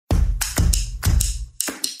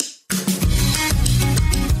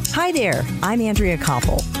Hi there, I'm Andrea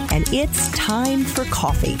Koppel, and it's Time for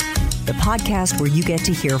Coffee, the podcast where you get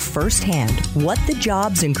to hear firsthand what the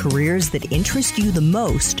jobs and careers that interest you the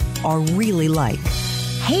most are really like.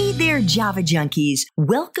 Hey there, Java junkies.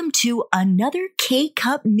 Welcome to another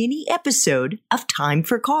K-Cup mini episode of Time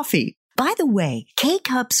for Coffee. By the way,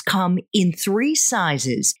 K-Cups come in 3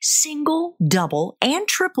 sizes, single, double, and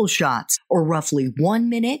triple shots, or roughly 1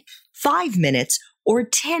 minute, 5 minutes, or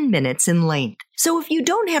 10 minutes in length. So if you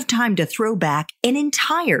don't have time to throw back an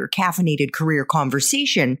entire caffeinated career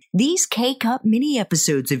conversation, these K-Cup mini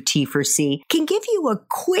episodes of T4C can give you a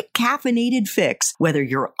quick caffeinated fix, whether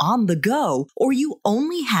you're on the go or you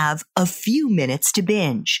only have a few minutes to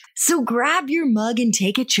binge. So grab your mug and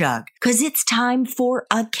take a chug, because it's time for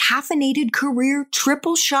a caffeinated career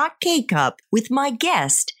triple shot K-Cup with my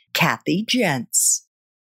guest, Kathy Jentz.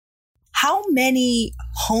 How many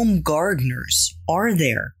home gardeners are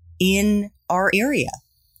there in our area?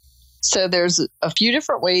 So there's a few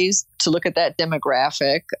different ways to look at that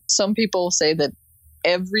demographic. Some people say that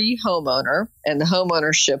every homeowner and the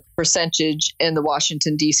homeownership percentage in the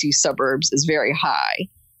Washington, D.C. suburbs is very high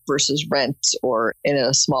versus rent or in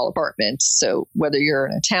a small apartment. So whether you're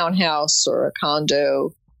in a townhouse or a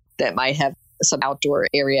condo that might have some outdoor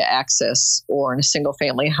area access or in a single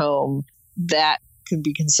family home, that could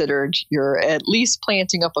be considered you're at least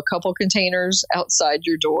planting up a couple containers outside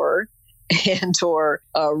your door and or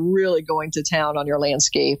really going to town on your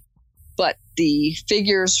landscape. But the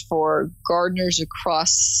figures for gardeners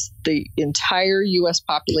across the entire U.S.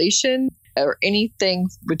 population are anything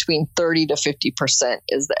between 30 to 50%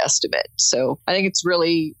 is the estimate. So I think it's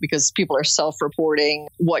really because people are self-reporting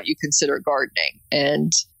what you consider gardening.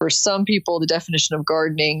 And for some people, the definition of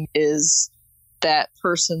gardening is that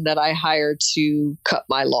person that I hired to cut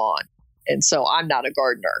my lawn. And so I'm not a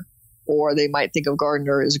gardener. Or they might think of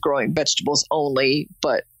gardener as growing vegetables only,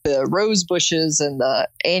 but the rose bushes and the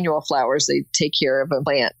annual flowers they take care of and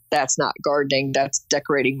plant, that's not gardening, that's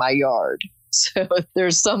decorating my yard. So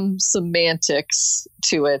there's some semantics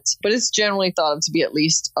to it, but it's generally thought of to be at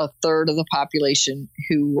least a third of the population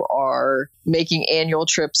who are making annual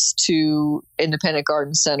trips to independent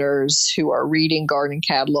garden centers, who are reading gardening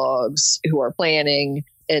catalogs, who are planning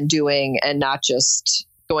and doing, and not just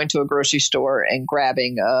going to a grocery store and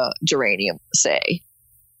grabbing a geranium, say.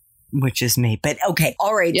 Which is me. But okay.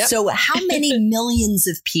 All right. Yep. So how many millions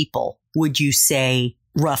of people would you say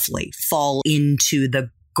roughly fall into the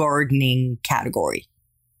gardening category?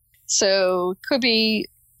 So could be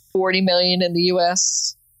 40 million in the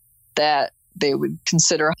U.S. that they would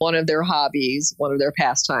consider one of their hobbies, one of their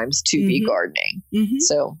pastimes to be gardening.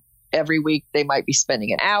 So every week they might be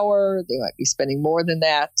spending an hour, they might be spending more than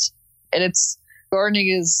that. And gardening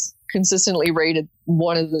is consistently rated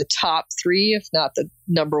one of the top 3, if not the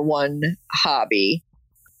number 1 hobby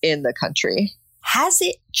in the country. Has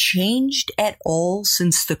it changed at all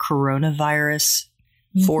since the coronavirus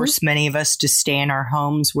forced many of us to stay in our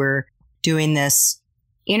homes? We're doing this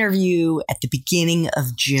interview at the beginning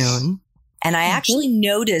of June. And I actually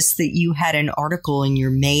noticed that you had an article in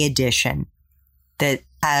your May edition that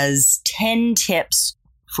has 10 tips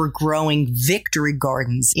for growing victory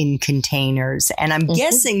gardens in containers. And I'm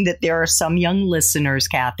guessing that there are some young listeners,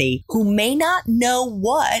 Kathy, who may not know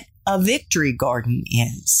what a victory garden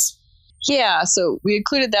is. Yeah, so we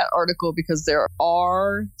included that article because there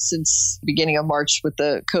are, since the beginning of March with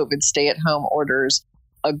the COVID stay-at-home orders,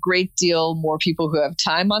 a great deal more people who have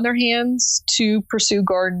time on their hands to pursue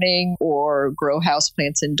gardening or grow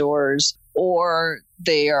houseplants indoors, or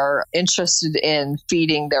they are interested in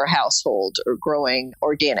feeding their household or growing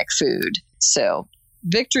organic food. So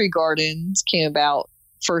victory gardens came about.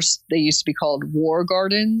 First, they used to be called war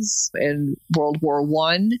gardens in World War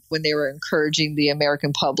I, when they were encouraging the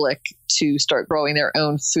American public to start growing their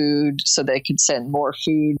own food so they could send more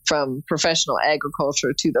food from professional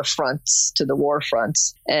agriculture to the fronts, to the war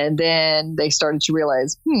fronts. And then they started to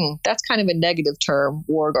realize, that's kind of a negative term,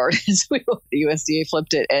 war gardens. The USDA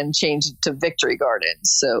flipped it and changed it to victory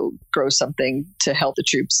gardens. So grow something to help the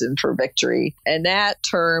troops and for victory. And that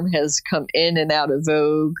term has come in and out of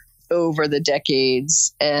vogue over the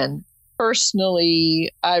decades. And personally,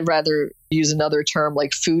 I'd rather use another term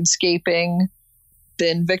like foodscaping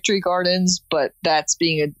than victory gardens, but that's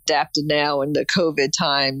being adapted now in the COVID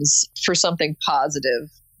times for something positive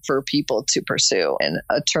for people to pursue and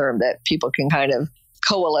a term that people can kind of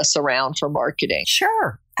coalesce around for marketing.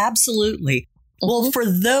 Sure, absolutely. Well, for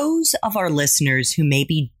those of our listeners who may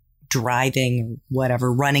be driving or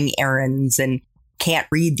whatever, running errands and can't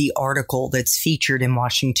read the article that's featured in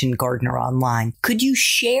Washington Gardener Online, could you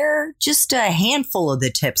share just a handful of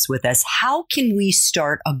the tips with us? How can we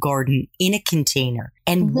start a garden in a container?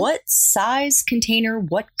 And what size container,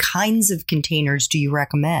 what kinds of containers do you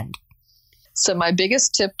recommend? So my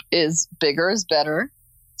biggest tip is bigger is better.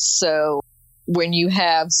 So when you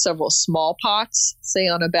have several small pots, say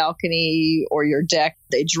on a balcony or your deck,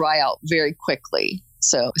 they dry out very quickly.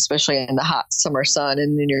 So especially in the hot summer sun,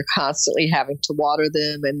 and then you're constantly having to water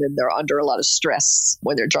them, and then they're under a lot of stress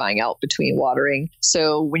when they're drying out between watering.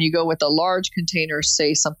 So when you go with a large container,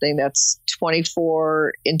 say something that's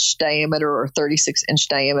 24-inch diameter or 36-inch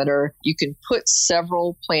diameter, you can put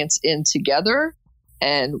several plants in together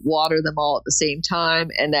and water them all at the same time,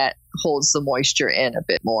 and that holds the moisture in a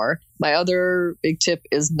bit more. My other big tip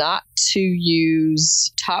is not to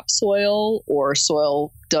use topsoil or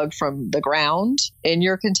soil dug from the ground in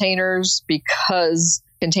your containers, because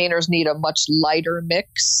containers need a much lighter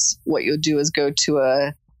mix. What you'll do is go to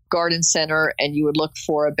a garden center and you would look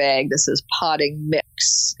for a bag that says potting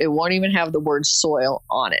mix. It won't even have the word soil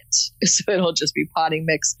on it. So it'll just be potting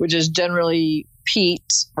mix, which is generally peat,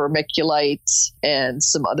 vermiculite, and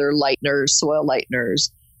some other lighteners, soil lighteners.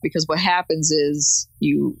 Because what happens is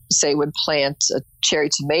you, say, would plant a cherry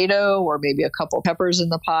tomato or maybe a couple peppers in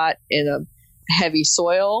the pot in a heavy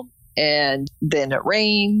soil, and then it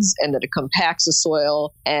rains, and then it compacts the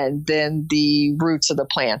soil, and then the roots of the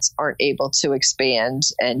plants aren't able to expand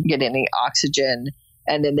and get any oxygen,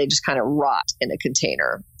 and then they just kind of rot in a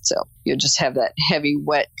container. So you'll just have that heavy,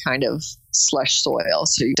 wet kind of slush soil.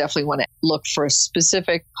 So you definitely want to look for a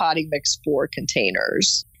specific potting mix for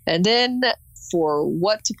containers. And then for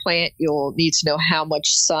what to plant, you'll need to know how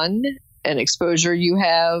much sun and exposure you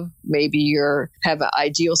have. Maybe you have an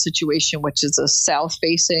ideal situation, which is a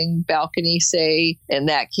south-facing balcony, say. In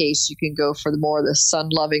that case, you can go for more of the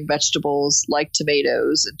sun-loving vegetables like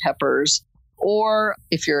tomatoes and peppers. Or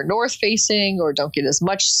if you're north-facing or don't get as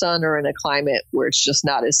much sun, or in a climate where it's just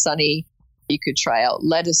not as sunny, you could try out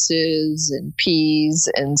lettuces and peas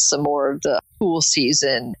and some more of the cool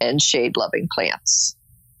season and shade-loving plants.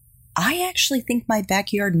 I actually think my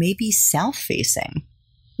backyard may be south-facing.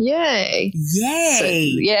 Yay. Yay. So,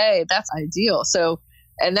 yay. That's ideal. So,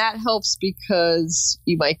 and that helps because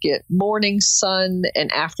you might get morning sun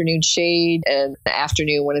and afternoon shade, and the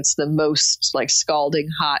afternoon when it's the most like scalding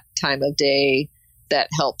hot time of day, that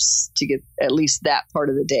helps to get at least that part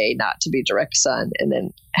of the day not to be direct sun, and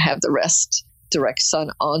then have the rest direct sun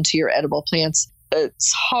onto your edible plants.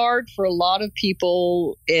 It's hard for a lot of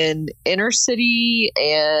people in inner city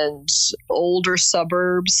and older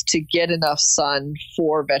suburbs to get enough sun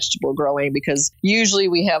for vegetable growing, because usually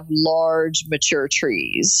we have large mature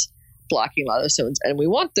trees blocking a lot of the sun. And we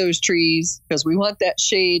want those trees because we want that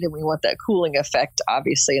shade and we want that cooling effect,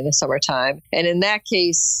 obviously, in the summertime. And in that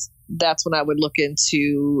case, that's when I would look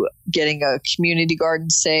into getting a community garden,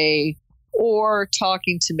 say, or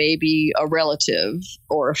talking to maybe a relative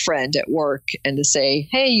or a friend at work, and to say,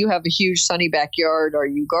 hey, you have a huge sunny backyard. Are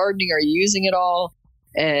you gardening? Are you using it all?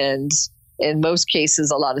 And in most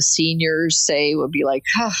cases, a lot of seniors say would be like,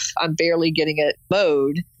 I'm barely getting it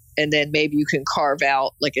mowed. And then maybe you can carve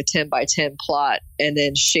out like a 10 by 10 plot and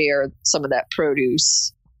then share some of that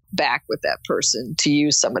produce back with that person to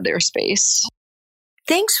use some of their space.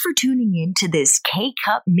 Thanks for tuning in to this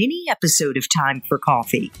K-Cup mini episode of Time for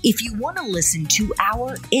Coffee. If you want to listen to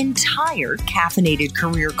our entire caffeinated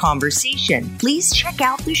career conversation, please check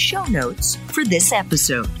out the show notes for this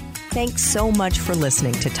episode. Thanks so much for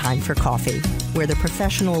listening to Time for Coffee, where the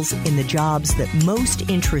professionals in the jobs that most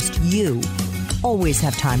interest you always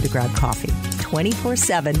have time to grab coffee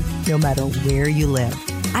 24/7, no matter where you live.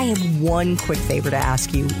 I have one quick favor to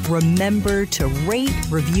ask you. Remember to rate,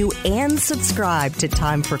 review, and subscribe to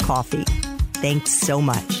Time for Coffee. Thanks so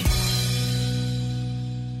much.